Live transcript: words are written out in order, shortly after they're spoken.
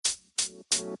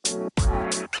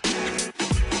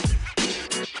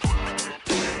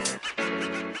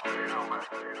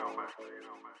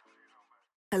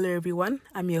Hello everyone,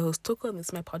 I'm your host Toko and this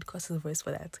is my podcast, The Voice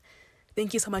for That.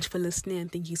 Thank you so much for listening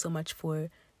and thank you so much for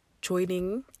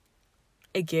joining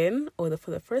again for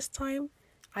the first time.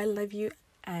 I love you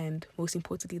and most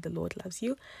importantly, the Lord loves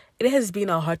you. It has been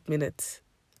a hot minute.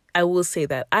 I will say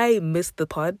that. I missed the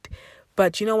pod,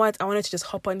 but you know what? I wanted to just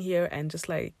hop on here and just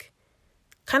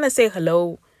kind of say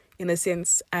hello in a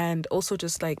sense and also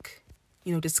just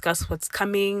discuss what's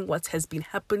coming, what has been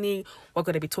happening, what we're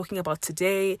going to be talking about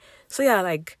today. So yeah,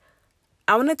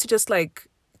 I wanted to just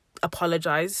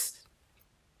apologize,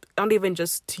 not even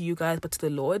just to you guys, but to the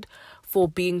Lord for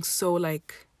being so I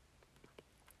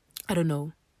don't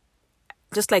know,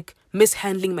 just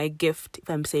mishandling my gift, if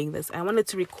I'm saying this. I wanted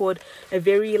to record a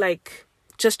very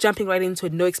just jumping right into a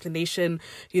no explanation,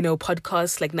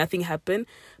 podcast, nothing happened.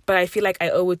 But I feel like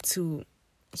I owe it to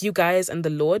you guys and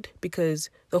the Lord, because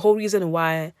the whole reason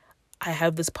why I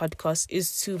have this podcast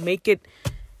is to make it,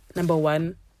 number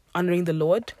one, honoring the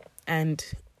Lord and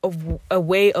a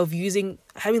way of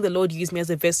having the Lord use me as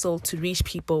a vessel to reach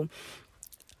people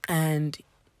and,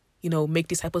 make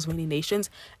disciples of many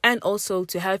nations, and also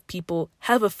to have people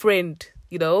have a friend,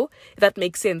 if that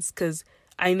makes sense. Because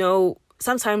I know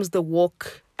sometimes the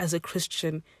walk as a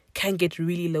Christian can get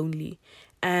really lonely.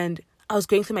 And I was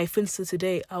going through my Finsta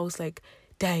today. I was like,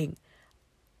 dang,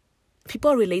 people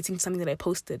are relating to something that I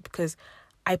posted, because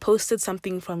I posted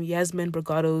something from Yasmin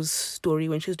Bragado's story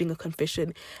when she was doing a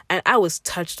confession, and I was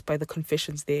touched by the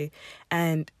confessions there.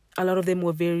 And a lot of them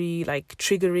were very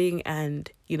triggering and,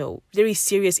 very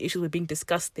serious issues were being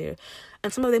discussed there.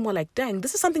 And some of them were like, dang,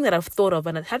 this is something that I've thought of.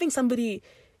 And having somebody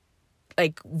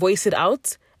voice it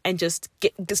out and just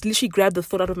literally grab the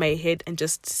thought out of my head and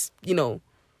just,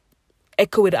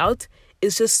 echo it out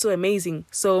is just so amazing.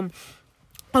 So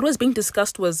what was being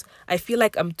discussed was, I feel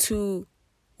like I'm too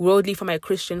worldly for my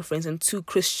Christian friends and too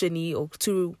Christian-y or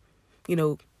too,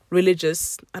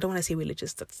 religious. I don't want to say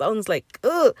religious. That sounds like,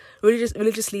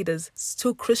 religious leaders. It's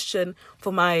too Christian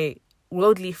for my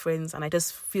worldly friends, and I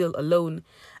just feel alone.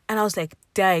 And I was like,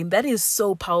 dang, that is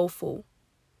so powerful.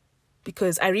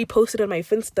 Because I reposted on my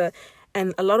Finsta,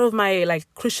 and a lot of my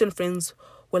Christian friends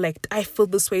were like, I feel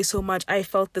this way so much. I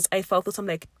felt this. I'm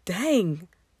like, dang.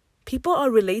 People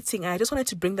are relating, and I just wanted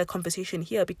to bring that conversation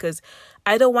here because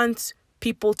I don't want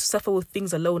people to suffer with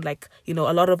things alone, a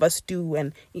lot of us do,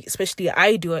 and especially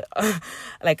I do.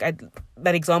 That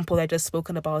example I just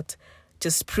spoken about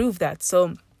just proved that.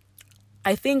 So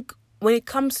I think when it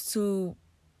comes to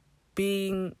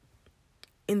being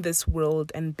in this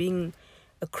world and being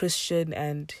a Christian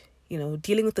and,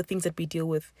 dealing with the things that we deal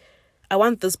with, I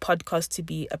want this podcast to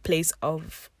be a place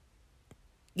of,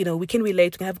 we can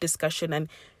relate, we can have discussion. And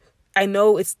I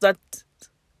know it's not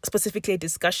specifically a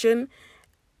discussion,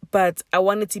 but I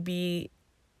want it to be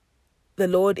the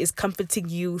Lord is comforting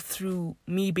you through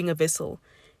me being a vessel,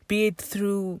 be it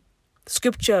through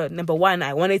scripture. Number one,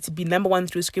 I want it to be number one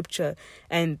through scripture,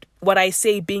 and what I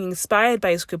say being inspired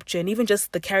by scripture, and even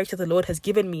just the character the Lord has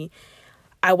given me.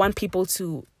 I want people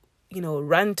to,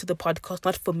 run to the podcast,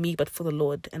 not for me, but for the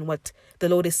Lord and what the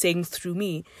Lord is saying through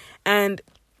me. And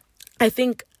I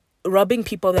think robbing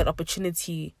people of that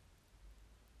opportunity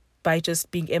by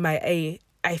just being MIA,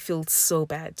 I feel so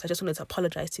bad. So I just wanted to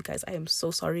apologize to you guys. I am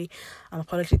so sorry. I'm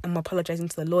apologizing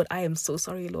to the Lord. I am so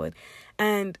sorry, Lord.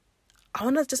 And I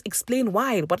want to just explain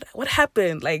why. What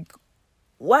happened?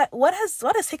 What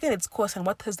has taken its course, and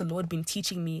what has the Lord been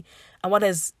teaching me, and what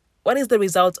is the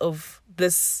result of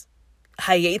this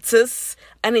hiatus,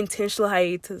 unintentional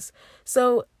hiatus.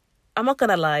 So I'm not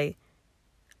gonna lie.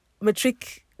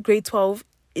 Matric grade 12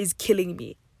 is killing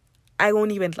me. I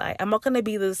won't even lie. I'm not gonna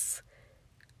be this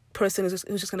person who's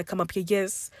just gonna come up here.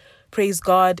 Yes, praise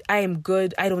God, I am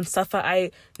good. I don't suffer.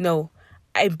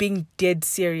 I'm being dead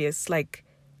serious.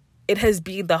 It has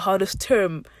been the hardest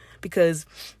term because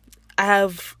I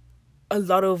have a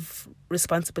lot of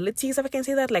responsibilities, if I can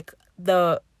say that.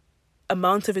 The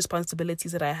amount of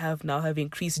responsibilities that I have now have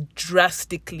increased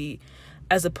drastically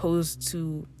as opposed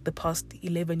to the past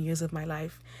 11 years of my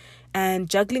life. And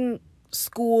juggling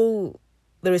school,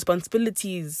 the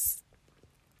responsibilities,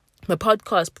 my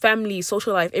podcast, family,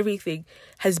 social life, everything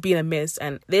has been a mess.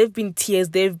 And there have been tears.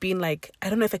 There have been I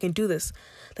don't know if I can do this.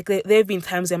 There have been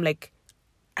times I'm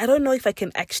I don't know if I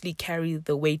can actually carry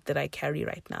the weight that I carry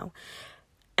right now.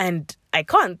 And I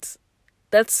can't.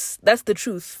 That's the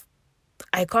truth.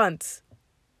 I can't.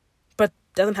 But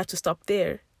it doesn't have to stop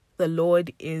there. The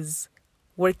Lord is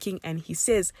working, and he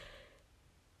says,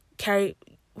 carry,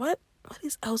 what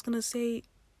was I going to say?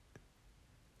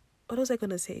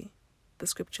 The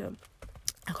scripture.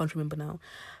 I can't remember now.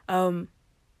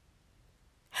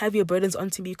 Have your burdens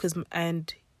onto me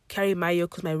and carry my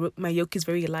yoke, because my yoke is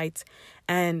very light.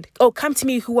 And come to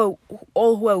me who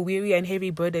are weary and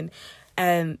heavy burden.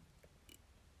 And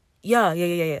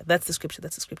yeah. That's the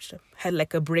scripture. Had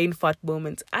like a brain fart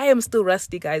moment. I am still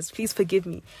rusty, guys. Please forgive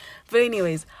me. But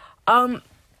anyways,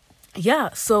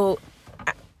 so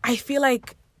I feel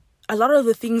like a lot of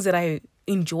the things that I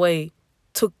enjoy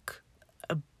took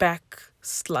a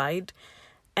backslide.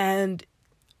 And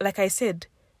like I said,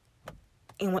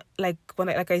 it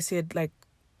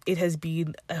has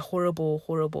been a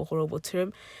horrible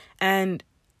term. And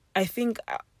I think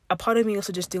a part of me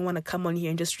also just didn't want to come on here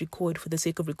and just record for the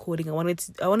sake of recording. I wanted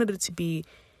it to be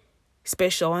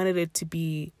special. I wanted it to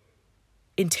be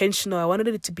intentional. I wanted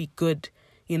it to be good,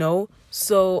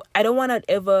 So I don't want to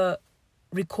ever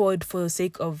record for the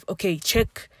sake of, okay,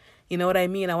 check, you know what I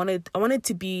mean? I wanted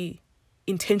to be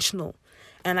intentional.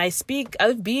 And I've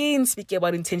been speaking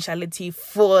about intentionality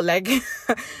for like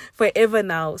forever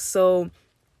now. So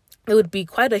it would be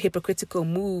quite a hypocritical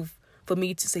move for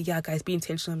me to say, yeah, guys, be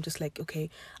intentional. I'm just like, okay,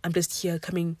 I'm just here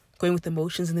going with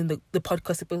emotions. And then the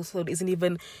podcast episode isn't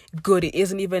even good. It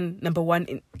isn't even number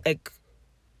one,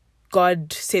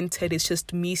 God-centered. It's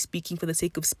just me speaking for the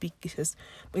sake of speaking,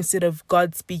 instead of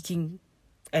God speaking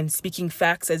and speaking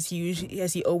facts as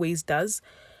he always does.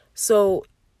 So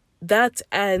that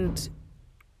and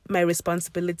my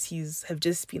responsibilities have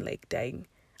just been like, dang,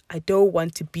 I don't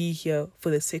want to be here for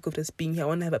the sake of just being here. I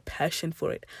want to have a passion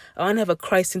for it. I want to have a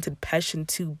Christ-centered passion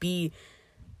to be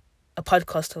a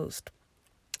podcast host.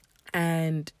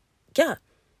 And yeah,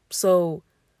 so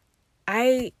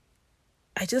I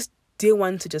just didn't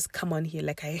want to just come on here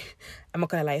like I'm not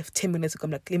gonna lie, 10 minutes ago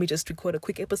I'm like, let me just record a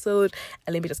quick episode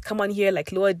and let me just come on here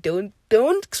like, Lord, don't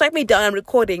strike me down, I'm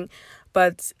recording.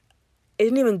 But it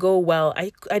didn't even go well.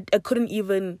 I couldn't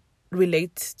even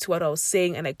relate to what I was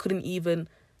saying, and I couldn't even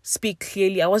speak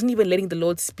clearly. I wasn't even letting the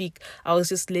Lord speak. I was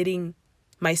just letting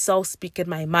myself speak in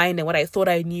my mind and what I thought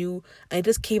I knew, and it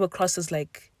just came across as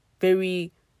like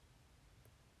very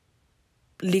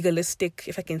legalistic,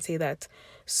 if I can say that.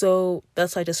 So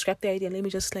that's why I just scrapped the idea. Let me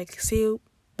just like say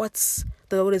what's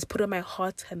the Lord has put on my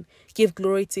heart and give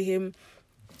glory to him,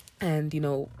 and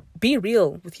be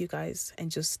real with you guys and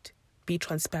just be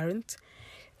transparent.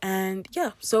 And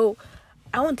yeah, so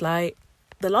I won't lie,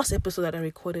 the last episode that I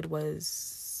recorded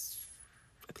was,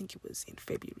 I think it was in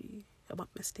February, if I'm not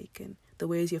mistaken, the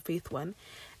Where Is Your Faith one.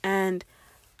 And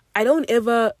I don't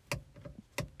ever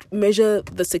measure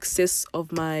the success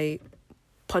of my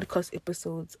podcast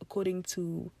episodes according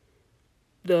to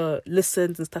the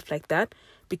listens and stuff like that,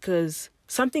 because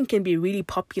something can be really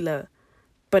popular,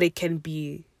 but it can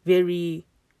be very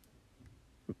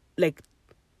like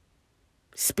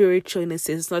spiritual in a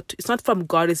sense. It's not from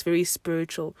God. It's very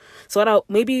spiritual. So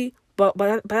but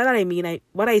by that I mean,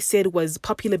 what I said was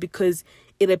popular because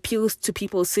it appeals to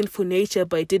people's sinful nature,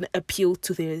 but it didn't appeal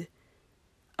to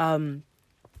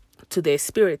their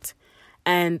spirit.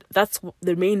 And that's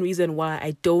the main reason why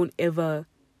I don't ever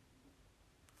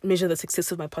measure the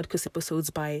success of my podcast episodes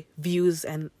by views,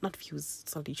 and not views,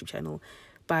 it's not a YouTube channel,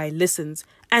 by listens.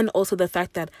 And also the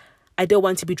fact that I don't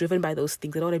want to be driven by those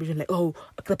things. I don't want to be driven like, oh,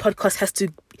 the podcast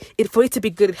for it to be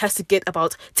good, it has to get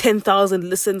about 10,000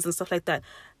 listens and stuff like that.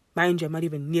 Mind you, I'm not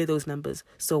even near those numbers.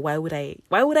 So why would I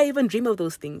even dream of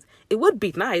those things? It would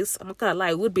be nice. I'm not gonna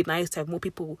lie. It would be nice to have more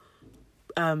people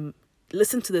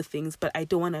listen to the things, but I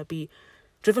don't want to be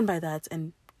driven by that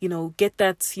and, get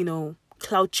that,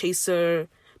 cloud chaser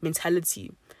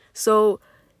mentality. So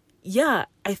yeah,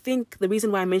 I think the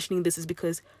reason why I'm mentioning this is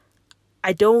because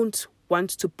I don't want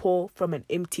to pour from an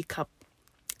empty cup.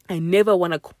 I never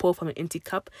want to pour from an empty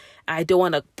cup. I don't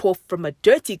want to pour from a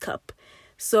dirty cup.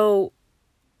 So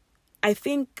I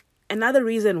think another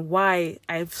reason why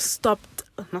I've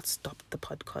not stopped the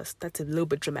podcast, that's a little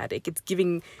bit dramatic. It's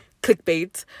giving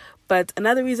clickbait. But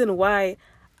another reason why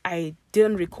I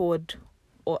didn't record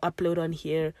or upload on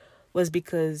here was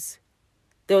because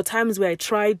there were times where I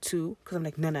tried to, because I'm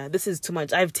like, no, this is too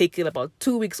much. I've taken about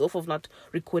 2 weeks off of not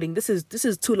recording. This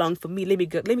is too long for me. Let me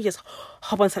just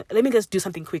hop on. Let me just do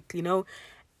something quick,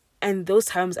 And those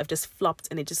times I've just flopped,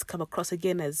 and it just come across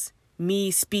again as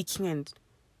me speaking and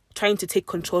trying to take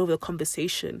control of the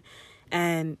conversation.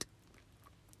 And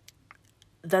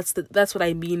that's what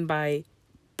I mean by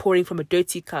pouring from a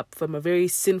dirty cup, from a very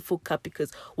sinful cup,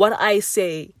 because what I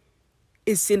say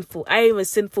is sinful. I am a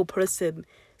sinful person,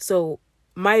 so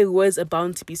my words are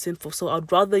bound to be sinful. So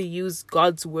I'd rather use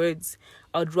God's words.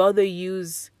 I'd rather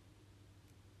use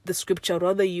the scripture. I'd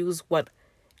rather use what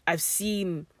I've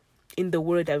seen in the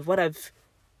word, what I've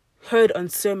heard on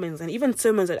sermons, and even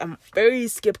sermons that I'm very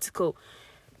skeptical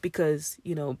because,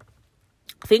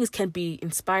 things can be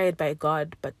inspired by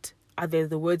God, but are they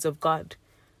the words of God?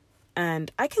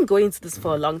 And I can go into this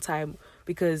for a long time,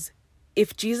 because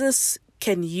if Jesus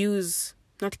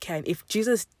if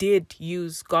Jesus did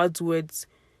use God's words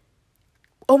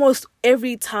almost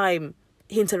every time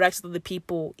he interacts with the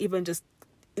people, even just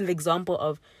in the example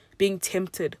of being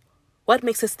tempted, what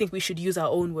makes us think we should use our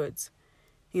own words?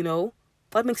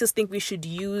 What makes us think we should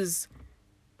use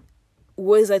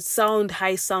words that sound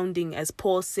high sounding, as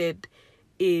Paul said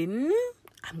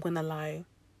I'm gonna lie,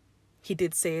 he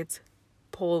did say it,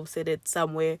 Paul said it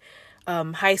somewhere,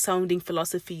 high sounding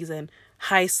philosophies and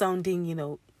high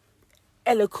sounding,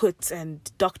 eloquence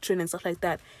and doctrine and stuff like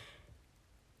that.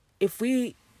 If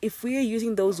we are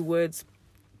using those words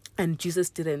and Jesus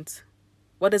didn't,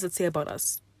 what does it say about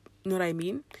us? You know what I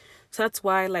mean? So that's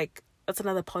why, that's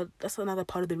another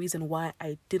part of the reason why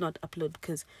I did not upload,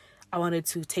 because I wanted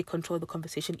to take control of the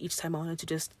conversation each time. I wanted to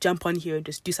just jump on here and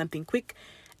just do something quick,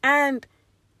 and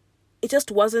it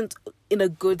just wasn't in a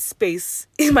good space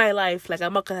in my life.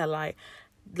 I'm not gonna lie,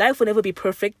 life will never be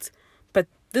perfect, but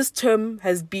this term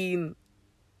has been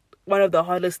one of the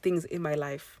hardest things in my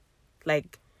life.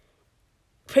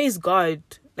 Praise God,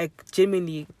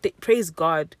 genuinely, praise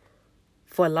God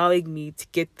for allowing me to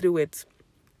get through it,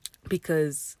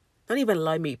 because not even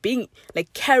allowing me, being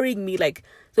carrying me,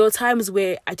 there were times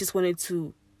where I just wanted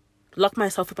to lock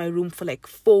myself in my room for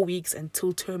 4 weeks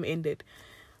until term ended.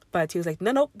 But he was like,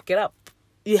 no, get up.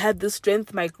 You have the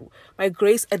strength. My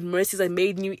grace and mercies are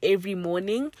made new every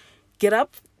morning. Get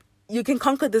up. You can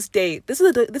conquer this day. This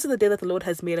is the day that the Lord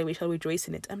has made, and we shall rejoice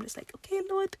in it. I'm just like, okay,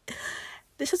 Lord,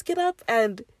 let's just get up.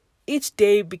 And each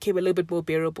day became a little bit more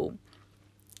bearable.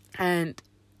 And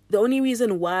the only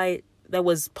reason why that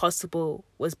was possible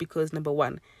was because, number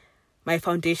one, my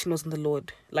foundation was in the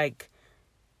Lord. And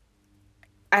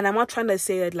I'm not trying to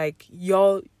say that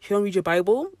you don't read your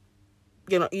Bible,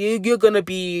 you're not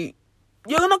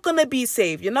gonna be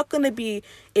saved. You're not gonna be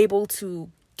able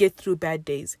to get through bad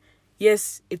days.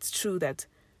 Yes, it's true that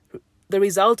the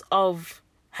result of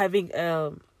having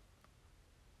a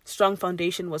strong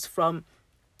foundation was from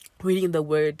reading the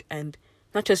word, and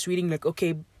not just reading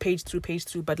page through page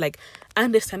through, but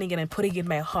understanding it and putting it in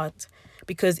my heart,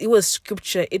 because it was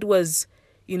scripture, it was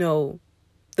the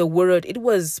word, it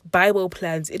was Bible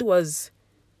plans, it was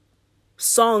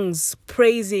songs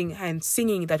praising and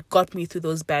singing that got me through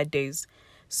those bad days.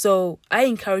 So I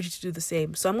encourage you to do the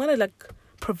same. So I'm gonna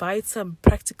provide some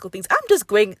practical things. I'm just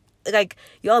going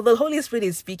y'all, the Holy Spirit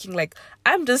is speaking,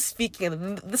 I'm just speaking,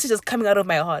 and this is just coming out of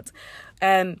my heart.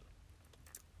 And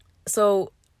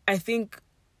so I think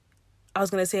I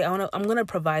was gonna say I'm gonna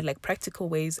provide practical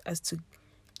ways as to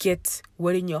get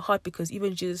word in your heart, because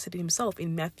even Jesus said it himself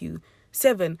in Matthew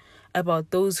 7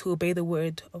 about those who obey the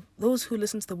word of those who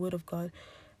listen to the word of God,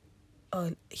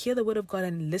 hear the word of God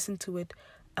and listen to it,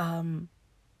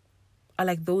 are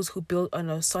like those who build on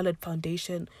a solid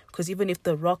foundation. Because even if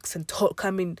the rocks and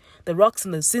the rocks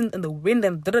and the sin and the wind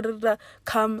and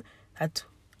come, that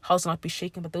house will not be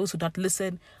shaken. But those who don't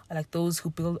listen are like those who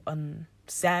build on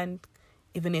sand.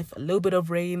 Even if a little bit of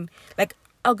rain,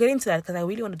 I'll get into that because I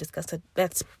really want to discuss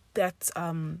that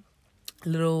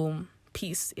little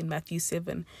piece in Matthew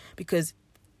 7, because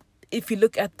if you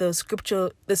look at the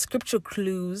scripture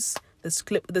clues,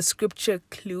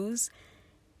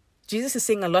 Jesus is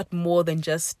saying a lot more than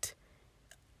just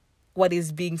what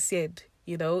is being said,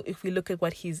 if we look at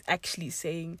what he's actually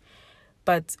saying.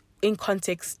 But in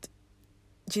context,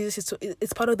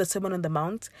 it's part of the Sermon on the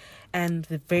Mount, and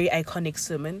the very iconic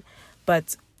sermon.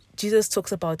 But Jesus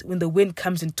talks about when the wind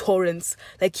comes in torrents.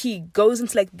 He goes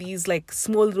into these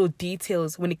small little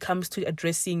details when it comes to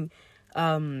addressing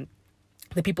the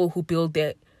people who build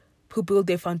their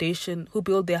foundation, who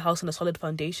build their house on a solid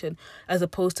foundation, as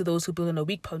opposed to those who build on a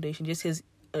weak foundation. Just says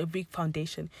a weak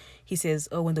foundation. He says,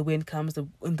 when the wind comes,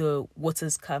 when the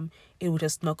waters come, it will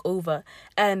just knock over.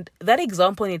 And that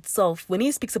example in itself, when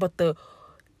he speaks about the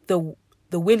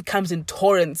wind comes in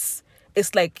torrents, it's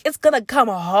it's gonna come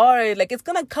hard, it's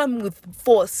gonna come with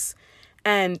force.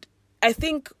 And I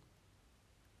think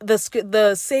the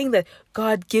saying that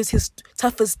God gives his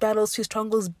toughest battles to his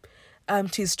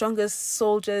strongest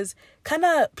soldiers kind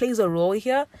of plays a role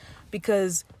here,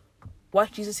 because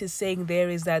what Jesus is saying there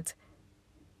is that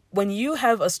when you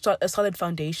have a solid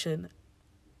foundation,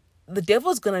 the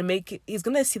devil's he's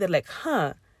gonna see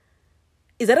that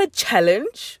is that a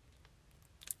challenge?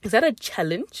 Is that a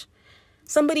challenge?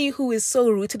 Somebody who is so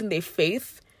rooted in their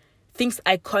faith thinks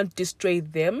I can't destroy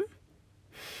them?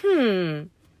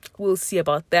 We'll see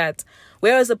about that.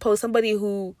 Whereas somebody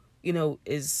who,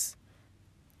 is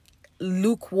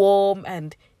lukewarm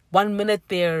and 1 minute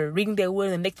they're reading their word,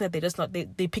 and the next minute they're just not.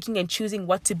 They're picking and choosing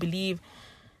what to believe.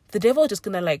 The devil is just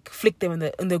gonna like flick them,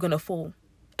 and they're gonna fall.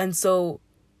 And so,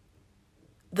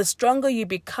 the stronger you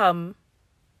become,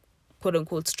 quote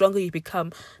unquote, stronger you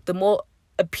become, the more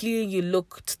appealing you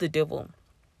look to the devil.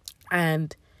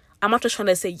 And I'm not just trying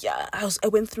to say, yeah, I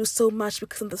went through so much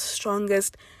because I'm the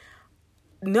strongest.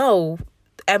 No,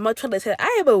 I'm not trying to say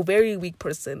I am a very weak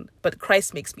person, but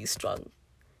Christ makes me strong.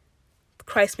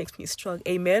 Christ makes me strong.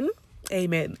 Amen.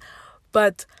 Amen.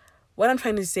 But what I'm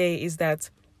trying to say is that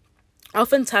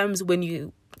oftentimes when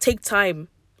you take time,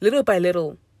 little by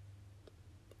little,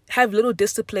 have little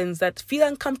disciplines that feel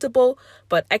uncomfortable,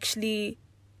 but actually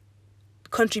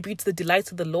contribute to the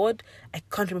delights of the Lord. I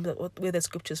can't remember where the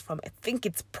scripture's from. I think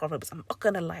it's Proverbs. I'm not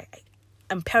gonna lie.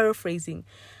 I'm paraphrasing.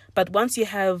 But once you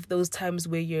have those times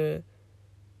where you're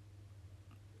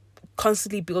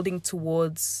constantly building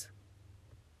towards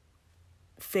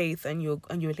faith and your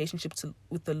relationship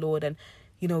with the Lord, and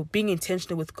being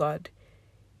intentional with God,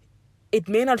 it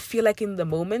may not feel like in the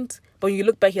moment, but when you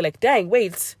look back, you're like, dang,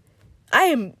 wait, I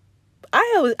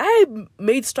am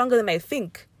made stronger than I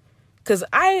think, because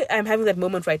I am having that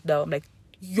moment right now. I'm like,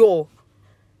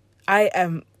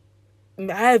 I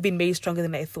have been made stronger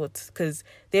than I thought, because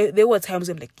there were times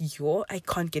where I'm like, I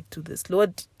can't get through this.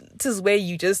 Lord, this is where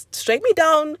you just strike me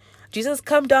down. Jesus,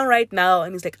 come down right now.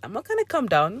 And he's like, I'm not going to come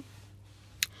down.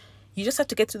 You just have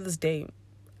to get through this day.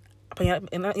 But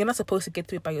you're not supposed to get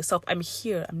through it by yourself. I'm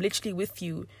here. I'm literally with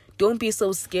you. Don't be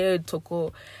so scared,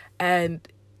 Toko. And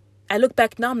I look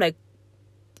back now, I'm like,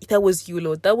 that was you,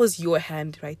 Lord. That was your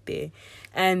hand right there.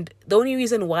 And the only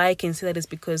reason why I can say that is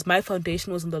because my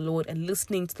foundation was in the Lord and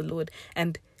listening to the Lord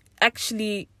and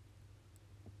actually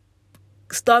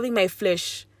starving my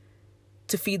flesh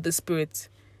to feed the spirit.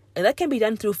 And that can be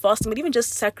done through fasting, but even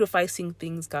just sacrificing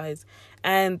things, guys.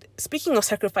 And speaking of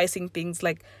sacrificing things,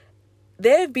 like,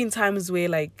 there have been times where,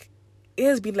 like, it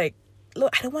has been like,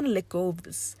 look, I don't want to let go of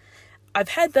this. I've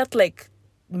had that, like,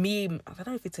 meme. I don't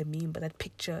know if it's a meme, but that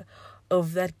picture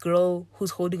of that girl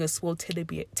who's holding a small teddy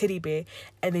bear,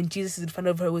 and then Jesus is in front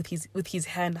of her with his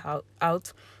hand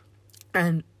out,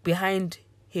 and behind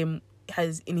him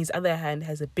in his other hand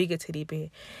has a bigger teddy bear.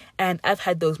 And I've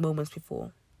had those moments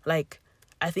before. Like,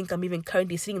 I think I'm even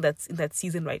currently sitting in that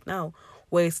season right now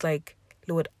where it's like,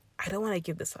 Lord, I don't want to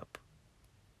give this up.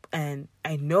 And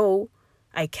I know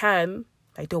I can,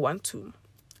 I don't want to.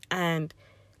 And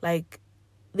like,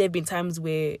 there have been times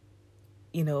where,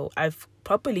 I've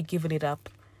properly given it up.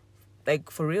 Like,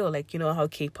 for real, like, how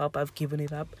K-pop, I've given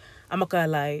it up. I'm not gonna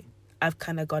lie, I've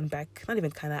kind of gone back. Not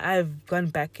even kind of, I've gone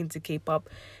back into K-pop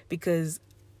because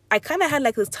I kind of had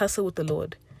like this tussle with the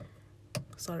Lord.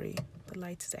 Sorry, the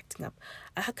light is acting up.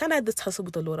 I kind of had this tussle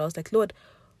with the Lord. I was like, Lord,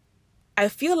 I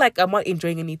feel like I'm not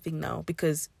enjoying anything now,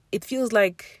 because it feels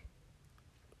like,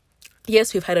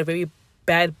 yes, we've had a very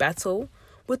bad battle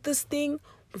with this thing.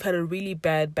 We've had a really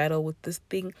bad battle with this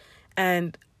thing.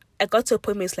 And I got to a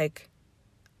point where it's like,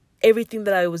 everything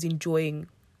that I was enjoying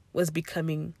was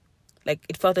becoming, like,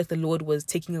 it felt like the Lord was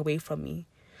taking away from me.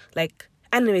 Like,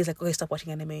 anime is like, okay, stop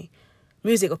watching anime.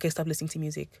 Music, okay, stop listening to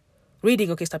music. Reading,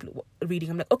 okay, stop reading.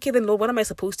 I'm like, okay, then Lord, what am I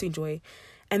supposed to enjoy?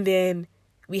 And then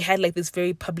we had like this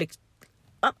very public,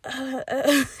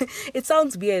 it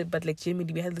sounds weird, but like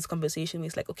genuinely we had this conversation where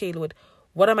it's like, okay, Lord,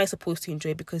 what am I supposed to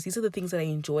enjoy? Because these are the things that I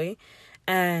enjoy.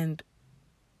 And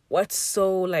what's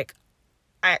so like,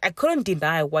 I couldn't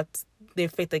deny what the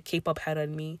effect that K-pop had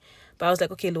on me. But I was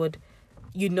like, okay, Lord,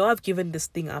 I've given this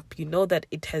thing up. You know that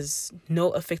it has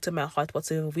no effect on my heart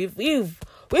whatsoever. We've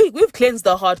cleansed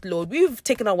the heart, Lord. We've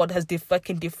taken out what has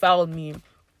fucking defiled me.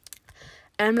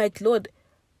 And I'm like, Lord,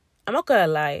 I'm not gonna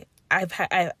lie. I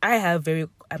have very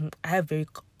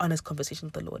honest conversation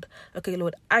with the Lord. Okay,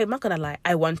 Lord, I'm not gonna lie.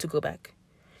 I want to go back,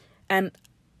 and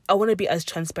I want to be as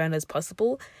transparent as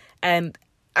possible. And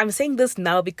I'm saying this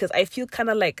now because I feel kind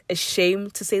of like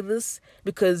ashamed to say this,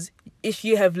 because if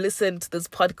you have listened to this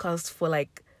podcast for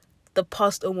like the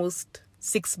past almost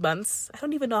 6 months, I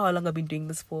don't even know how long I've been doing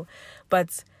this for,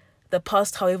 but the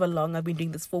past however long I've been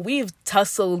doing this for, we've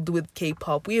tussled with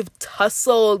K-pop. We've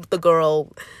tussled the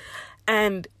girl.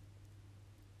 And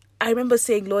I remember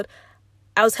saying, Lord,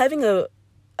 I was having a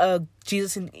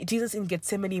Jesus in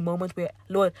Gethsemane moment where,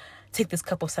 Lord, take this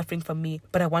cup of suffering from me,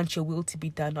 but I want your will to be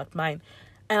done, not mine.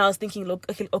 And I was thinking, look,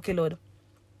 okay, Lord,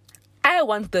 I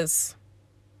want this,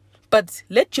 but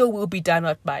let your will be done,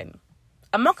 not mine.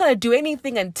 I'm not going to do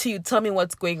anything until you tell me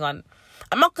what's going on.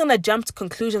 I'm not going to jump to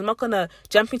conclusions. I'm not going to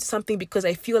jump into something because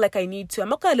I feel like I need to. I'm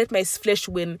not going to let my flesh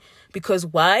win, because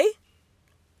why?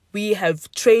 We have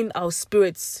trained our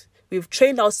spirits. We've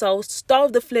trained ourselves to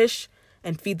starve the flesh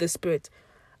and feed the spirit.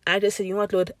 I just said, you know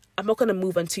what, Lord, I'm not going to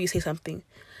move until you say something.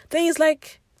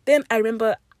 Then I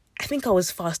remember, I think I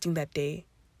was fasting that day.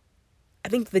 I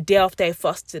think the day after I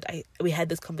fasted, we had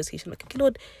this conversation. Like, okay,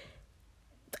 Lord,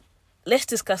 let's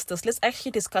discuss this. Let's actually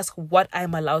discuss what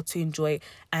I'm allowed to enjoy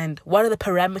and what are the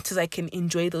parameters I can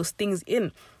enjoy those things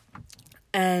in.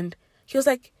 And he was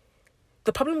like,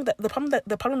 the problem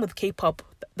with K-pop,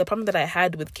 the problem that I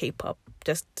had with K-pop,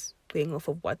 just going off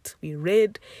of what we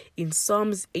read in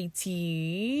Psalms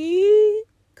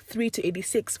 83 to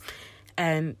 86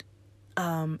 and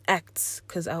Acts,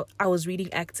 because I was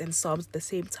reading Acts and Psalms at the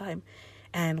same time,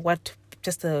 and what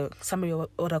just a summary of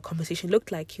what our conversation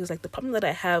looked like. He was like, the problem that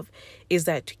I have is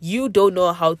that you don't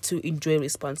know how to enjoy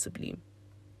responsibly.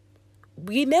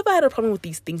 We never had a problem with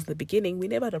these things in the beginning. We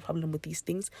never had a problem with these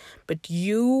things, but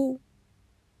you,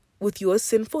 with your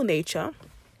sinful nature,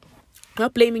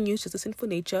 not blaming you, it's just a sinful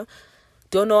nature,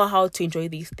 don't know how to enjoy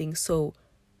these things. So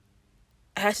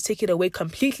I had to take it away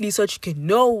completely so that you can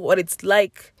know what it's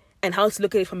like and how to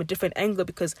look at it from a different angle,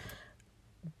 because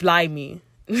blimey,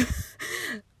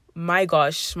 my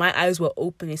gosh, my eyes were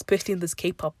open, especially in this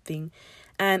K-pop thing.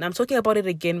 And I'm talking about it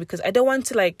again because I don't want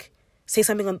to like say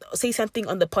something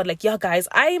on the pod like, yeah guys,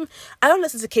 I don't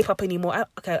listen to K-pop anymore.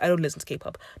 I don't listen to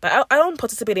K-pop, but I don't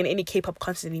participate in any K-pop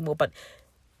content anymore. But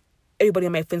everybody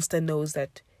on my Finsta knows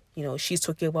that, you know, she's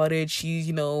talking about it. She's,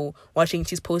 you know,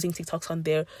 she's posting TikToks on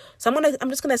there. So I'm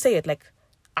just gonna say it, like,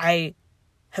 I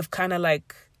have kind of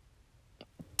like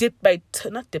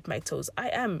not dipped my toes. I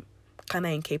am kind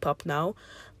of in K-pop now,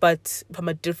 but from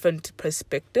a different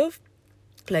perspective.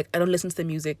 Like, I don't listen to the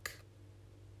music.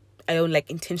 I don't like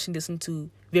intentionally listen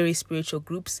to very spiritual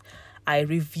groups. I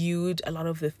reviewed a lot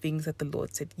of the things that the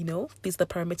Lord said, you know, these are the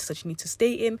parameters that you need to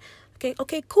stay in.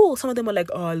 Okay, cool. Some of them are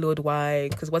like, oh Lord, why?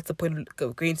 Because what's the point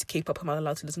of going to K-pop? I'm not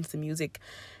allowed to listen to the music.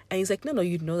 And he's like, no,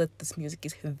 you know that this music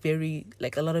is very,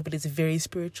 like, a lot of it is very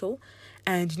spiritual,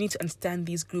 and you need to understand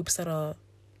these groups that are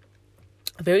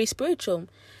very spiritual.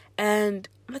 And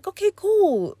I'm like, okay,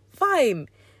 cool, fine.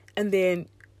 And then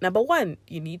number one,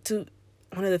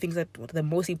 one of the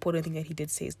most important thing that he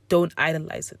did say is don't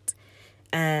idolize it.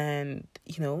 And,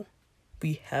 you know,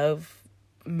 we have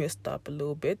messed up a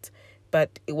little bit,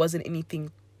 but it wasn't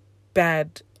anything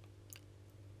bad.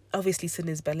 Obviously sin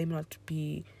is bad. Let me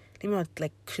not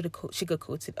like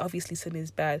sugarcoat it. Obviously sin is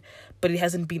bad, but it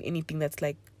hasn't been anything that's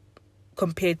like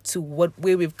compared to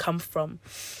where we've come from.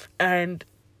 And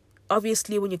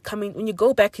obviously when you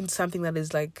go back into something that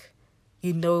is like,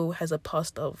 you know, has a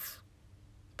past of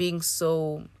being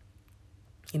so,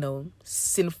 you know,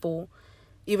 sinful,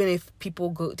 even if people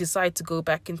decide to go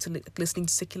back into listening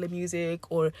to secular music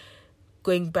or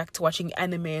going back to watching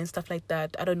anime and stuff like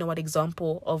that. I don't know what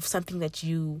example of something that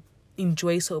you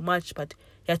enjoy so much, but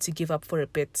you had to give up for a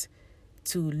bit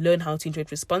to learn how to enjoy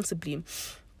it responsibly.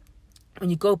 When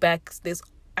you go back,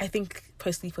 I think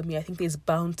personally for me, I think there's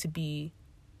bound to be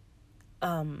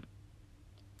a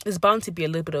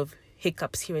little bit of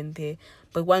hiccups here and there.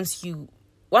 But once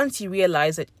you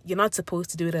realize that you're not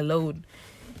supposed to do it alone,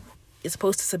 you're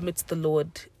supposed to submit to the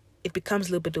Lord, it becomes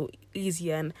a little bit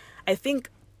easier. And I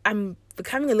think I'm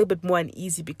becoming a little bit more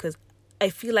uneasy because I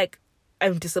feel like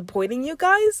I'm disappointing you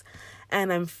guys,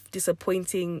 and I'm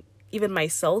disappointing even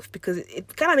myself, because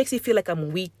it kind of makes me feel like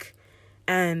I'm weak.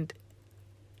 And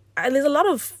there's a lot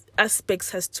of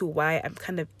aspects as to why I'm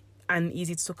kind of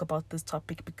uneasy to talk about this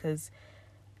topic, because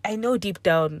I know deep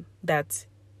down that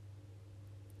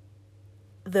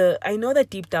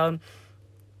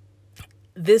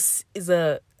this is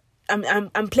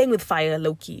I'm playing with fire,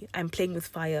 low-key. I'm playing with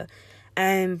fire.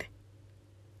 And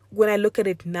when I look at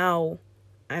it now,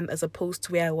 and as opposed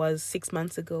to where I was 6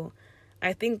 months ago,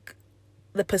 I think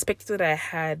the perspective that I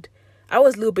had, I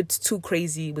was a little bit too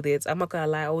crazy with it. I'm not gonna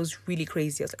lie, I was really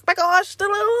crazy. I was like, oh my gosh,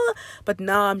 but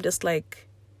now I'm just like,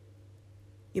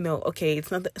 you know, okay,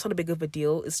 it's not a big of a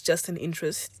deal. It's just an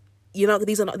interest. You know,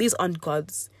 these aren't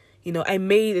gods. You know, I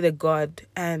made it a god,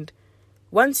 and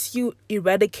once you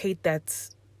eradicate that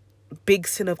big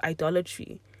sin of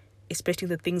idolatry, especially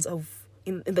the things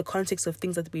in the context of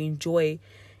things that we enjoy,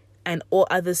 and all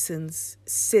other sins,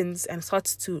 and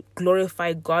starts to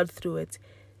glorify God through it,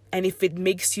 and if it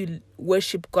makes you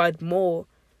worship God more,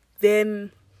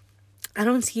 then I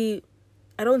don't see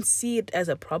it as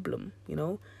a problem, you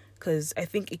know, because I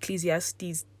think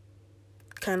Ecclesiastes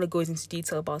kind of goes into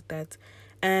detail about that.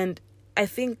 And I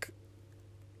think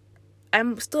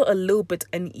I'm still a little bit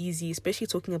uneasy, especially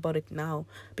talking about it now,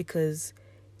 because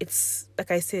it's,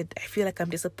 like I said, I feel like I'm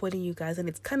disappointing you guys, and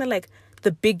it's kind of like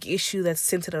the big issue that's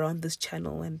centered around this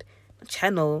podcast.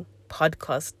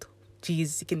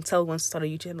 Jeez, you can tell once to start a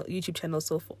YouTube channel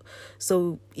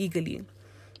so eagerly.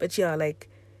 But yeah, like,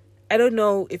 I don't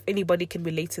know if anybody can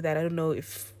relate to that. I don't know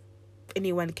if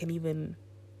anyone can even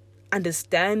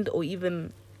understand or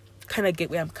even kind of get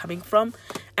where I'm coming from.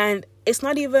 And it's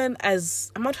not even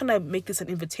as, I'm not trying to make this an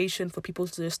invitation for people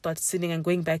to just start sinning and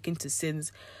going back into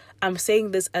sins. I'm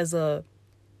saying this as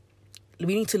we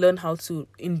need to learn how to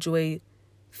enjoy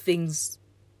things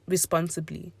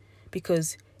responsibly,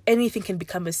 because anything can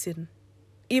become a sin.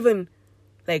 Even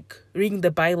like reading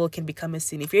the Bible can become a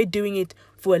sin. If you're doing it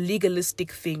for a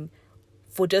legalistic thing,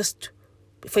 for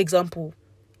example,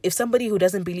 if somebody who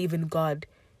doesn't believe in God,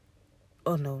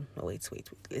 wait,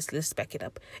 let's back it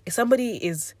up. If somebody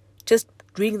is just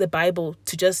reading the Bible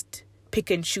to just pick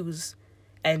and choose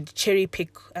and cherry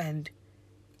pick and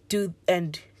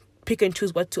pick and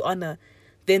choose what to honor,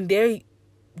 then they're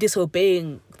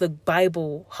disobeying the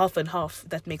Bible half and half.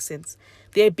 That makes sense.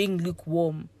 They're being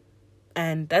lukewarm,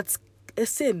 and that's a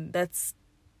sin. That's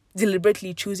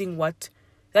deliberately choosing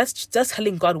that's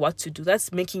telling God what to do.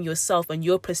 That's making yourself and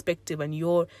your perspective and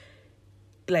your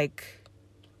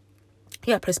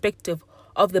perspective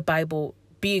of the Bible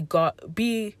be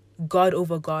God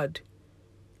over God,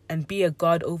 and be a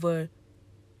God over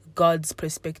God's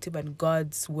perspective and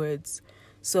God's words.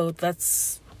 So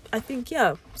that's, I think,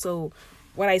 so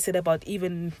what I said about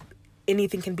even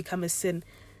anything can become a sin,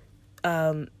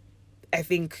 I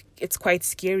think it's quite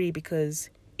scary, because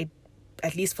it,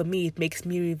 at least for me, it makes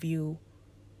me review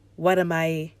what am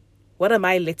I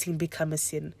letting become a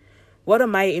sin? What are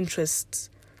my interests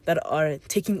that are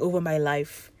taking over my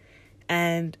life?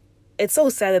 And it's so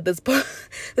sad that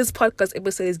this podcast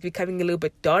episode is becoming a little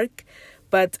bit dark,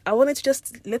 but I wanted to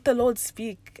just let the Lord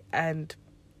speak and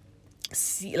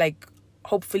see,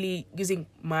 hopefully using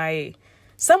my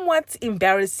somewhat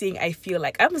embarrassing, I feel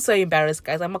like I'm so embarrassed,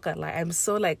 guys, I'm not gonna lie, I'm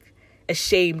so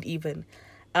ashamed even,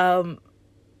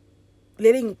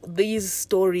 letting these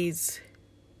stories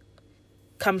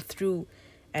come through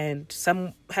and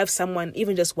someone,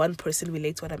 even just one person,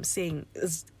 relate to what I'm saying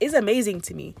is amazing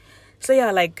to me. So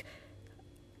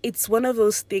it's one of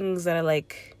those things that are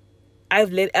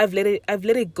I've let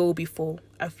it go before.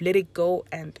 I've let it go,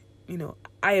 and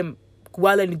I am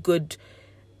well and good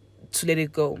to let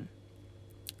it go.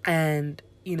 And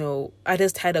I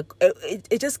just had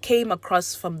it just came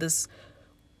across from this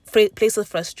place of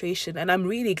frustration, and I'm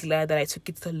really glad that I took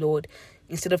it to the Lord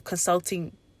instead of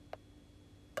consulting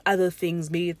other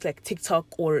things. Maybe it's TikTok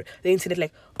or the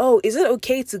internet, is it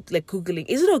okay to Googling,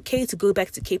 is it okay to go back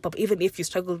to K-pop even if you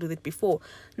struggled with it before?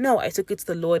 No, I took it to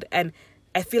the Lord, and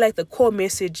I feel the core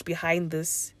message behind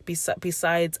this,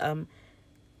 besides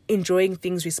enjoying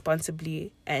things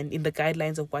responsibly and in the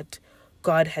guidelines of what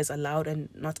God has allowed and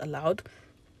not allowed,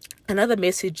 another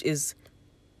message is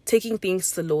taking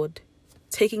things to the Lord,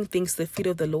 taking things to the feet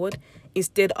of the Lord,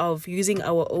 instead of using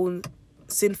our own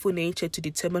sinful nature to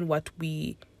determine what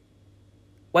we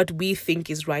think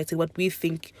is right and what we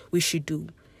think we should do.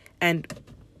 And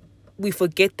we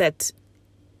forget that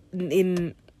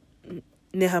in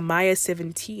Nehemiah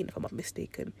 17, if I'm not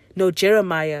mistaken, no,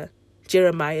 Jeremiah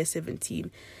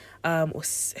 17, I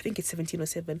think it's 17 or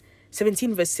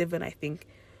 17 verse 7, I think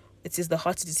it says, the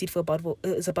heart is deceitful above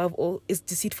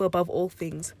all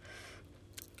things.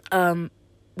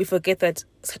 We forget that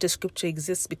such a scripture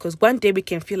exists, because one day we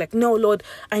can feel no, Lord,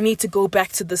 I need to go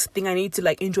back to this thing. I need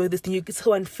to enjoy this thing. It's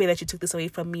so unfair that you took this away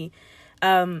from me.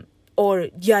 Or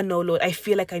no, Lord, I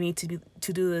feel I need to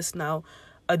do this now.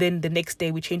 Or then the next day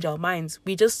we change our minds.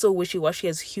 We just so wishy-washy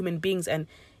as human beings. And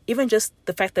even just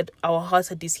the fact that our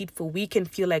hearts are deceitful, we can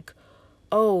feel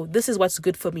oh, this is what's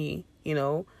good for me.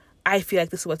 I feel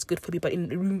this is what's good for me. But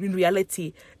in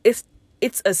reality, it's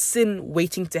a sin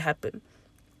waiting to happen.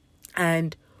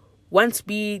 And once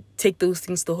we take those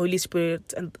things, the Holy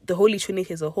Spirit and the Holy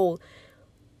Trinity as a whole,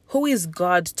 who is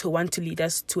God to want to lead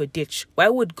us to a ditch? Why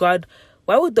would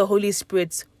the Holy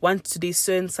Spirit want to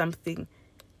discern something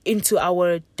into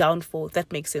our downfall?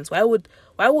 That makes sense. Why would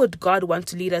God want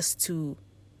to lead us to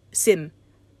sin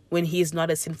when he is not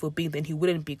a sinful being? Then he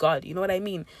wouldn't be God. You know what I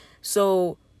mean?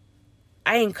 So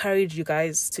I encourage you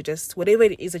guys to just, whatever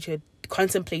it is that you're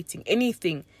contemplating,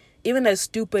 anything, even as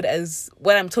stupid as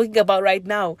what I'm talking about right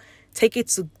now, take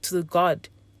it to God.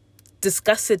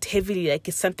 Discuss it heavily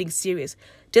it's something serious.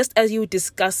 Just as you would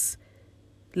discuss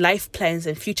life plans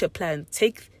and future plans,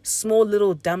 take small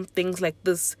little dumb things like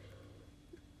this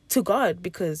to God,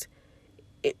 because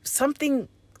something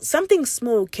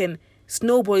small can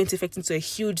snowball into a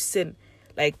huge sin.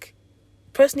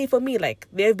 Personally for me,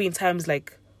 there have been times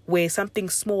where something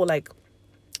small,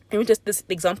 even just this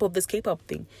example of this K-pop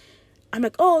thing, I'm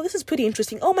oh, this is pretty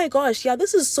interesting. Oh my gosh, yeah,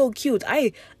 this is so cute.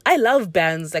 I love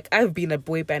bands. I've been a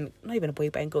boy band, not even a boy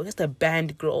band girl, just a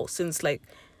band girl since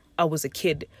I was a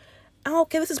kid. oh,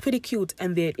 okay, this is pretty cute,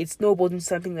 and then it snowballs into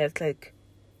something that's like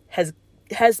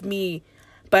has me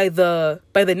by the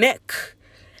neck.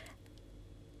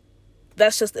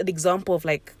 That's just an example of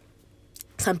like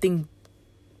something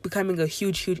becoming a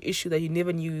huge issue that you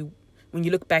never knew. When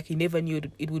you look back, you never knew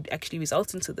it would actually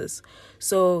result into this.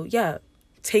 So yeah,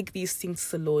 take these things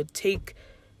to the Lord. Take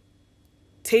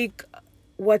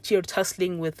what you're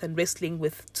tussling with and wrestling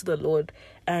with to the Lord,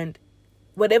 and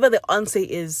whatever the answer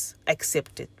is,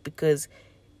 accept it, because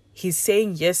He's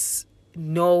saying yes,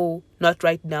 no, not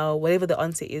right now, whatever the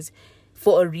answer is,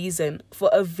 for a reason, for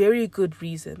a very good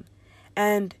reason.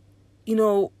 And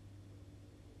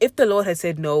if the Lord had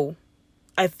said no,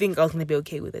 I think I was going to be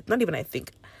okay with it. Not even I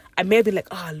think. I may have been like,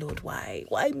 oh, Lord, why?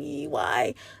 Why me?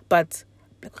 Why? But,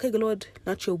 like, okay, Lord,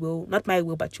 not your will. Not my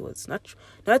will, but yours. Not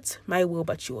my will,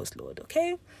 but yours, Lord,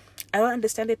 okay? I don't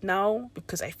understand it now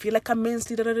because I feel like I'm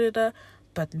mentally,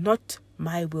 but not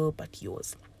my will, but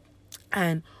yours.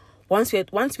 And once we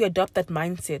adopt that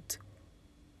mindset,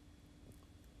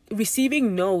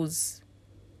 receiving no's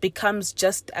becomes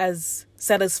just as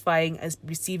satisfying as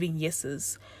receiving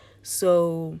yeses.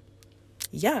 So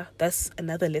yeah, that's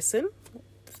another lesson.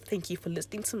 Thank you for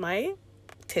listening to my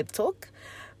TED Talk.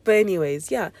 But anyways,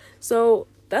 yeah. So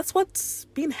that's what's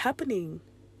been happening.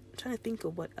 I'm trying to think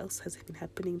of what else has been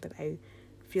happening that I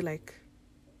feel like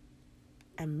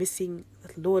I'm missing.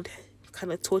 The Lord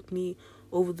kind of taught me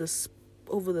over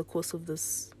the course of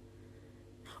this.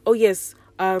 Oh yes,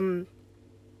 the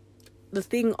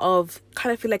thing of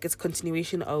kind of feel like it's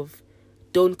continuation of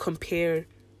don't compare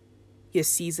your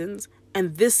seasons.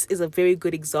 And this is a very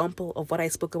good example of what I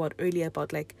spoke about earlier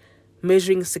about like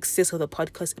measuring success of the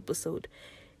podcast episode.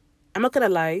 I'm not gonna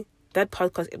lie, that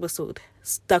podcast episode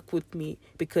stuck with me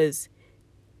because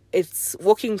it's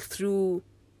walking through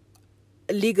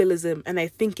legalism, and I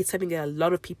think it's something that a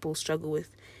lot of people struggle with,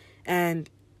 and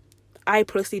I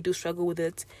personally do struggle with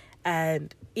it.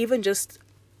 And even just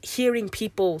hearing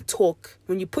people talk,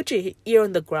 when you put your ear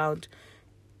on the ground,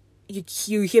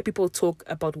 you hear people talk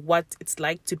about what it's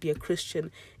like to be a Christian,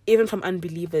 even from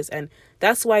unbelievers. And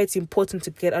that's why it's important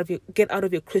to get out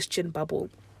of your Christian bubble.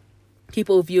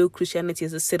 People view Christianity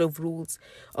as a set of rules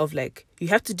of like, you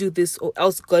have to do this or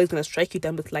else God is going to strike you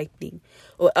down with lightning,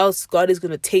 or else God is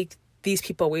going to take these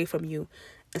people away from you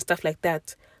and stuff like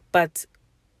that. But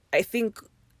I think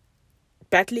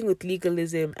battling with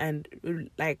legalism and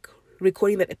like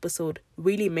recording that episode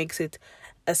really makes it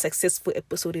a successful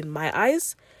episode in my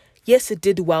eyes. Yes, it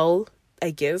did well,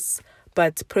 I guess,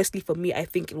 but personally for me, I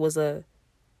think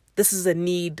this is a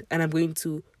need, and I'm going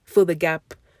to fill the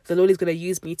gap. The Lord is going to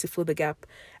use me to fill the gap,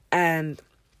 and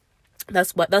I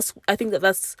think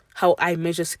that's how I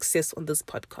measure success on this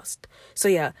podcast. So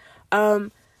yeah,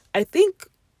 I think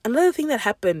another thing that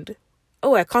happened.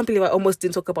 Oh, I can't believe I almost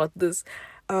didn't talk about this.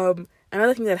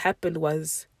 Another thing that happened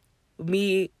was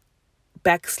me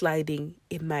backsliding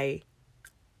in my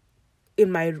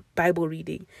Bible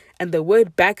reading, and the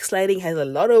word backsliding has a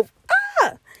lot of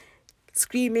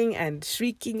screaming and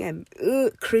shrieking and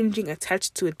cringing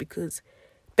attached to it, because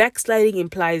backsliding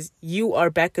implies you are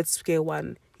back at square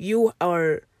one. You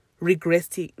are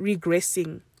regressing,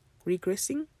 regressing.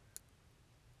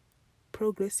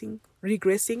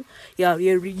 Yeah,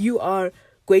 you are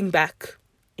going back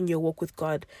in your walk with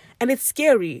God, and it's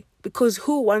scary because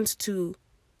who wants to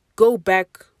go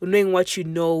back knowing what you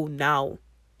know now?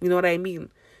 You know what I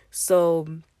mean? So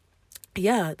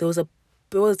yeah, there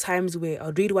were times where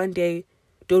I'll read one day,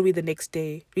 don't read the next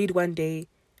day, read one day,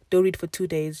 don't read for 2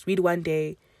 days, read one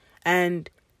day,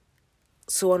 and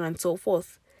so on and so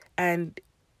forth. And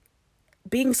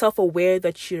being self-aware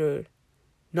that you're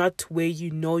not where you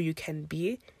know you can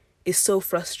be is so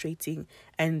frustrating,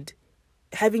 and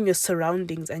having your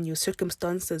surroundings and your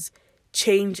circumstances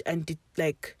change and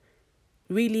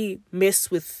really mess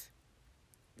with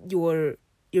your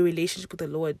relationship with the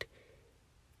Lord,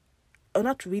 or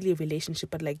not really a relationship,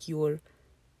 but like your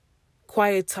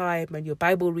quiet time and your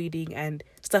Bible reading and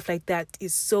stuff like that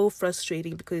is so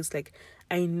frustrating, because like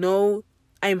I know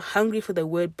I'm hungry for the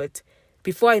word, but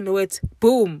before I know it,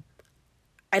 boom,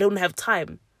 I don't have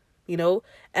time,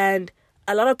 and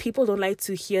a lot of people don't like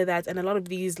to hear that. And a lot of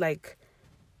these like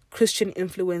Christian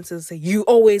influencers say you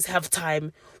always have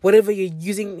time, whatever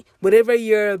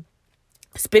you're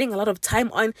spending a lot of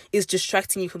time on is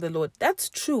distracting you from the Lord. That's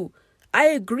true. I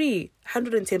agree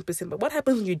 110%. But what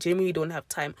happens when you genuinely don't have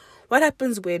time? What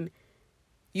happens when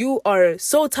you are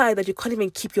so tired that you can't even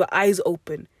keep your eyes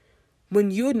open?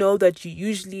 When you know that you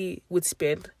usually would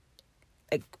spend,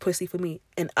 like personally for me,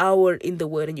 an hour in the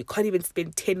Word, and you can't even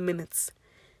spend 10 minutes,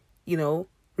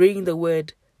 reading the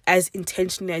Word as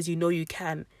intentionally as you know you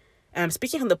can. And I'm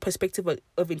speaking from the perspective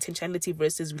of intentionality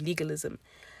versus legalism.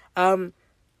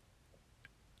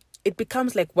 It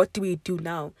becomes like, what do we do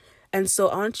now? And so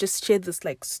I want to just share this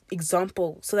like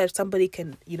example so that somebody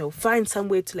can, find some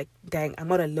way to like, dang, I'm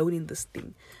not alone in this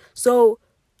thing. So,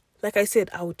 like I said,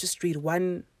 I would just read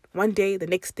one day, the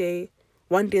next day,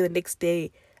 one day, the next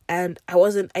day, and I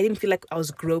didn't feel like I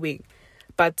was growing,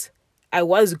 but I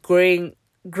was growing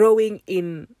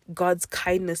in God's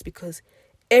kindness, because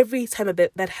every time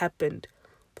that happened,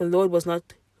 the Lord was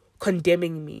not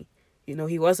condemning me.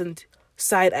 He wasn't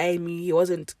side-eyeing me. He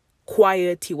wasn't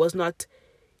quiet. He was not,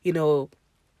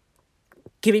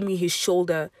 giving me his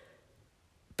shoulder.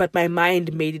 But my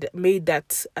mind made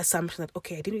that assumption that,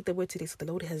 okay, I didn't read the word today, so the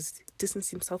Lord has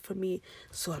distanced himself from me.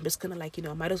 So I'm just going to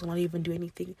I might as well not even do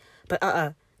anything. But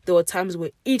there were times where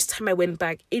each time I went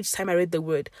back, each time I read the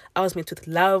word, I was met with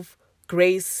love,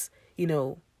 grace,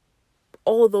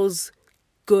 all those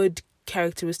good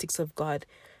characteristics of God.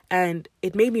 And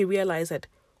it made me realize that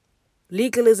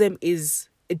legalism is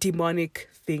a demonic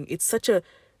thing. It's such a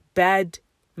bad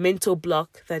mental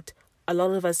block that a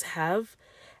lot of us have.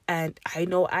 And I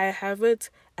know I have it,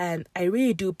 and I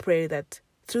really do pray that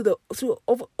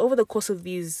over the course of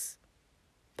these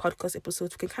podcast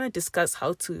episodes, we can kind of discuss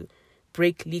how to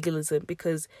break legalism,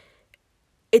 because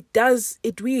it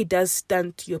really does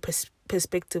stunt your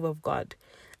perspective of God.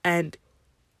 And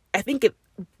I think it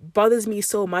bothers me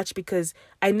so much, because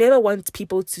I never want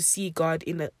people to see God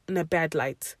in a bad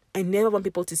light. I never want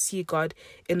people to see God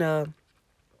in a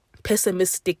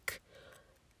pessimistic,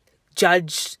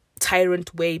 judge,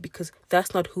 tyrant way, because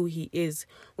that's not who he is.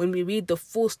 When we read the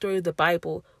full story of the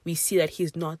Bible, we see that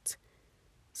he's not.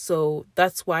 So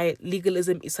that's why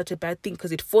legalism is such a bad thing,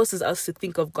 because it forces us to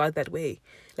think of God that way.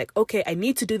 Like, okay, I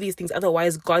need to do these things,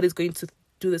 otherwise God is going to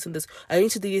do this and this. I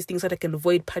need to do these things so that I can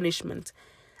avoid punishment.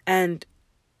 And,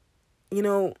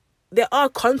 there are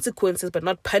consequences, but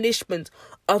not punishment,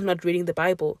 of not reading the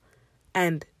Bible.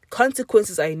 And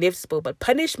consequences are inevitable, but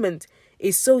punishment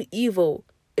is so evil.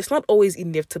 It's not always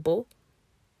inevitable.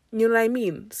 You know what I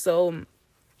mean? So,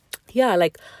 yeah,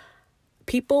 like,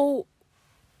 people,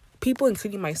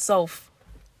 including myself,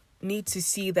 need to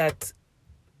see that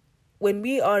when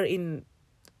we are in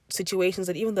situations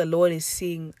that even the Lord is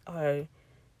seeing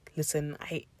listen,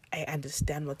 I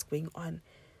understand what's going on.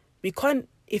 We can't,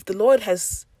 if the Lord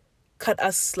has cut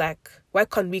us slack, why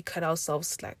can't we cut ourselves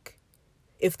slack?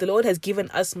 If the Lord has given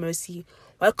us mercy,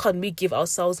 why can't we give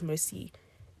ourselves mercy?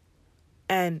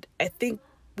 And I think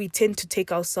we tend to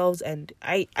take ourselves, and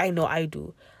I know I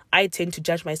do. I tend to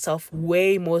judge myself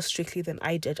way more strictly than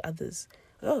I judge others.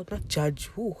 Oh, not judge.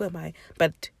 Who am I?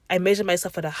 But I measure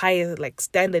myself at a higher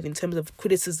standard in terms of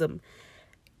criticism,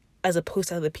 as opposed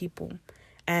to other people.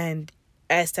 And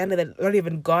a standard that not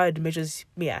even God measures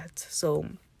me at. So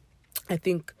I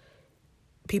think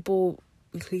people,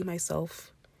 including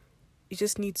myself, you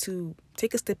just need to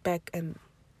take a step back and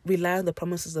rely on the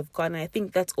promises of God. And I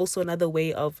think that's also another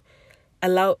way of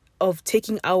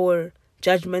taking our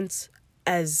judgments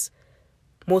as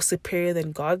more superior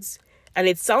than God's. And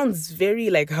it sounds very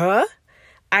like, huh?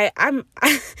 I'm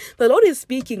the Lord is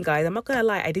speaking, guys. I'm not gonna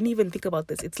lie. I didn't even think about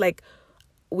this. It's like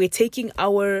we're taking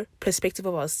our perspective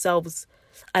of ourselves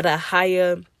at a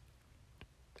higher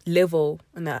level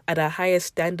and at a higher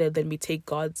standard than we take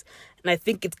God's. And I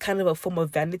think it's kind of a form of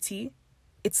vanity.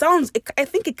 I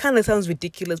think it kind of sounds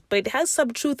ridiculous, but it has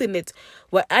some truth in it.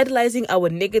 We're idolizing our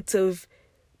negative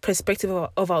perspective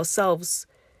of ourselves,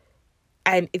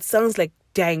 and it sounds like,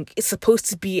 dang, it's supposed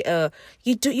to be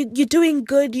you're doing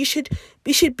good. You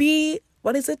should be,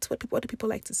 what is it? What do people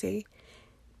like to say?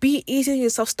 Be easy on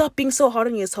yourself. Stop being so hard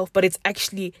on yourself. But it's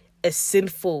actually a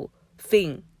sinful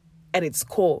thing at its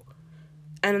core.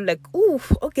 And I'm like, ooh,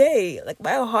 okay. Like,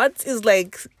 my heart is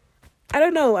like, I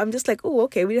don't know. I'm just like, oh,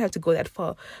 okay, we don't have to go that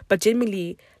far. But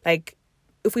generally, like,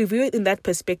 if we view it in that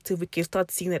perspective, we can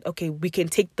start seeing that, okay, we can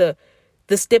take the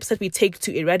steps that we take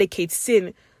to eradicate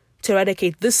sin, to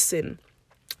eradicate this sin.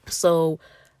 So,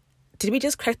 did we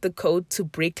just crack the code to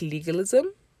break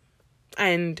legalism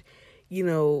and,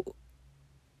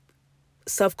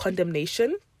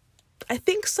 self-condemnation? I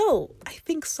think so.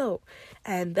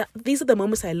 And these are the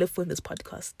moments I live for in this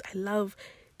podcast. I love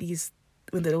these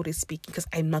when the Lord is speaking, because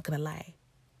I'm not going to lie.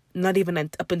 Not even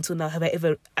up until now have I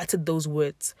ever uttered those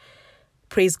words.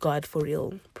 Praise God, for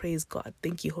real. Praise God.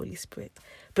 Thank you, Holy Spirit.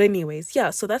 But anyways, yeah,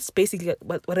 so that's basically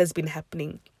what has been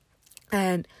happening.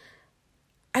 And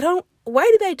why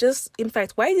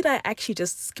did I actually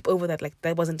just skip over that? Like,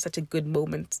 that wasn't such a good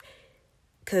moment.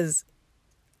 Because,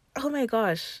 oh my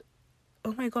gosh,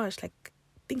 like,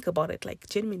 think about it. Like,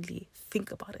 genuinely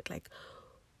think about it. Like,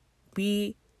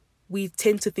 we we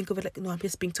tend to think of it like, no, I'm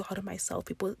just being too hard on myself.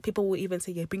 People will even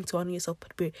say, you're being too hard on yourself,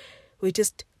 but we're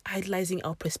just idolizing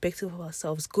our perspective of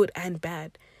ourselves, good and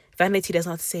bad. Vanity does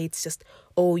not say it's just,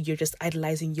 oh, you're just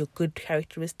idolizing your good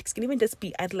characteristics. It can even just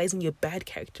be idolizing your bad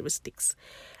characteristics.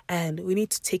 And we need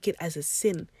to take it as a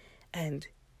sin and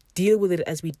deal with it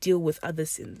as we deal with other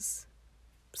sins.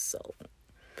 So,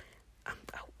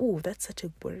 that's such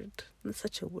a word. That's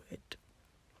such a word.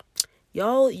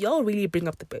 Y'all really bring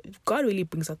up the best. God really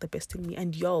brings out the best in me.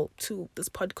 And y'all, too, this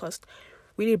podcast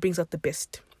really brings out the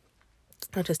best.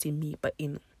 Not just in me, but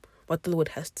in what the Lord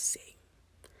has to say.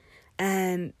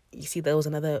 And you see, that was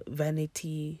another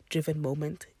vanity-driven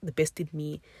moment. The best in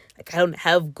me. Like, I don't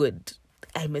have good.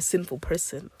 I'm a sinful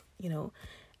person, And,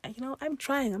 I'm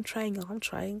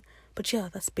trying. But yeah,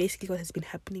 that's basically what has been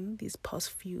happening these past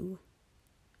few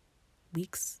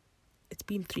weeks. It's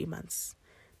been 3 months.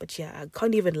 But yeah, I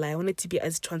can't even lie. I wanted to be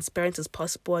as transparent as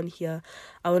possible on here.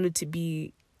 I wanted to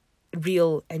be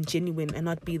real and genuine and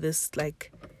not be this,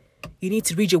 like, you need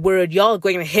to read your word, y'all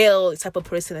going to hell type of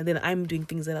person. And then I'm doing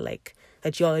things that are like,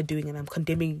 that y'all are doing, and I'm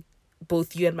condemning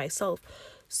both you and myself.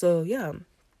 So yeah.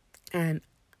 And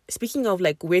speaking of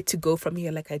like where to go from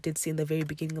here, like I did say in the very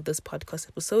beginning of this podcast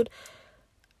episode,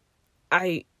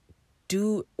 I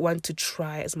do want to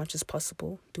try as much as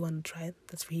possible.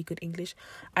 That's really good English.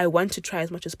 I want to try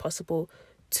as much as possible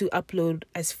to upload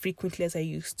as frequently as I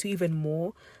used to, even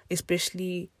more,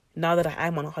 especially now that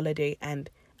I'm on a holiday and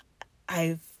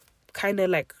I've kind of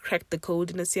like cracked the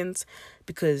code in a sense,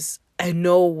 because I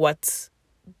know what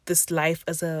this life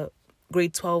as a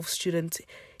grade 12 student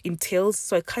entails.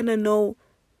 So I kind of know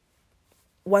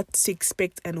what to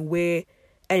expect and where,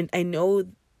 and I know,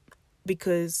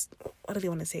 because what do they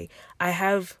want to say? I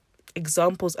have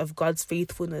examples of God's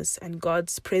faithfulness and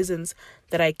God's presence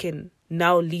that I can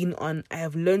now lean on. I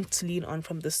have learned to lean on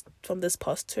from this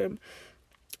past term.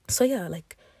 So yeah,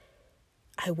 like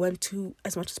I want to,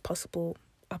 as much as possible,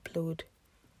 upload.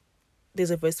 There's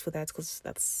a verse for that, because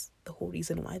that's the whole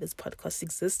reason why this podcast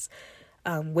exists.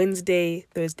 Wednesday,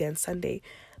 Thursday, and Sunday.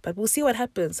 But we'll see what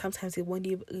happens. Sometimes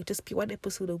it'll just be one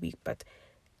episode a week. But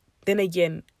then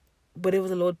again, whatever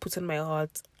the Lord puts on my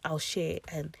heart, I'll share.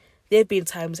 And there have been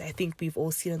times, I think we've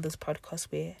all seen on this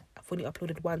podcast, where I've only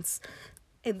uploaded once.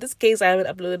 In this case, I haven't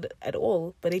uploaded at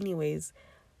all. But anyways,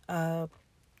 as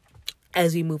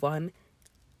we move on,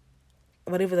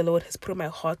 whatever the Lord has put on my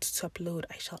heart to upload,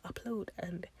 I shall upload.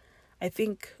 And I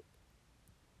think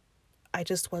I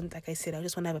just want, like I said, I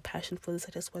just want to have a passion for this.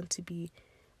 I just want it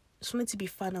to be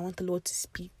fun. I want the Lord to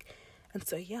speak. And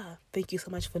so, yeah, thank you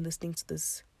so much for listening to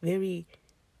this very,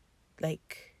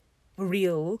 like,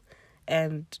 real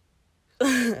and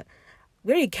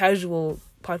very casual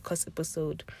podcast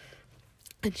episode.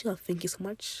 And yeah, thank you so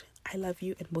much. I love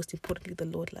you. And most importantly, the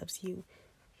Lord loves you.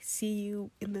 See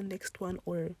you in the next one,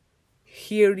 or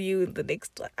hear you in the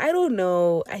next one. I don't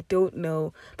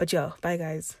know. But yeah, bye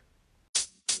guys.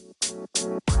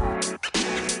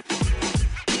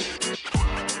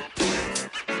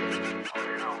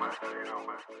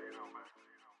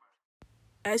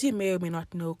 As you may or may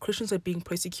not know, Christians are being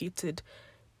persecuted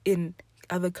in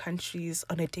other countries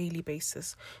on a daily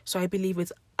basis. So I believe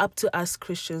it's up to us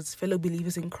Christians, fellow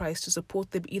believers in Christ, to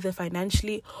support them either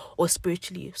financially or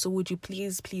spiritually. So would you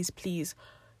please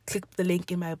click the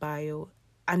link in my bio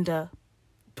under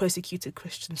persecuted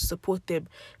Christians, support them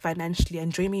financially,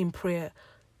 and join me in prayer,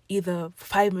 either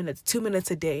 5 minutes, 2 minutes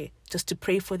a day, just to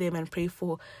pray for them and pray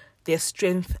for their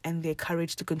strength and their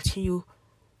courage to continue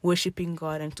worshiping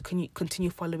God and to continue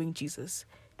following Jesus.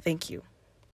 Thank you.